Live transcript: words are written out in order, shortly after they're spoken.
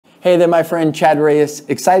Hey there, my friend Chad Reyes.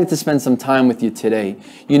 Excited to spend some time with you today.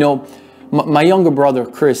 You know, my younger brother,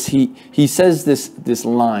 Chris, he says this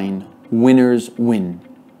line, winners win.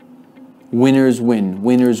 Winners win,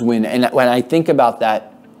 winners win. And when I think about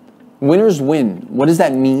that, winners win, what does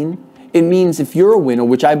that mean? It means if you're a winner,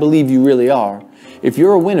 which I believe you really are, if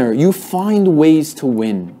you're a winner, you find ways to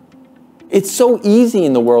win. It's so easy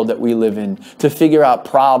in the world that we live in to figure out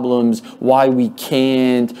problems, why we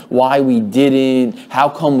can't, why we didn't, how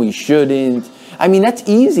come we shouldn't. I mean, that's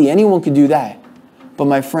easy. Anyone could do that. But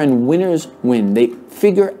my friend, winners win. They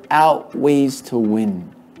figure out ways to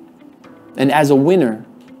win. And as a winner,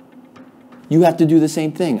 you have to do the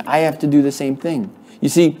same thing. I have to do the same thing. You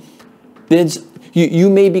see, you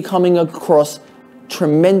may be coming across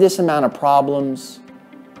tremendous amount of problems,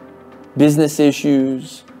 business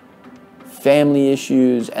issues, family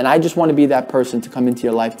issues, and I just want to be that person to come into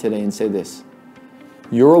your life today and say this.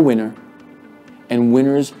 You're a winner, and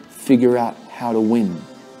winners figure out how to win.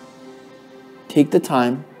 Take the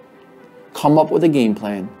time, come up with a game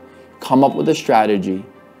plan, come up with a strategy,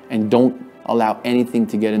 and don't allow anything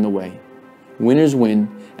to get in the way. Winners win,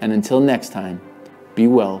 and until next time, be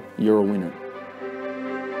well, you're a winner.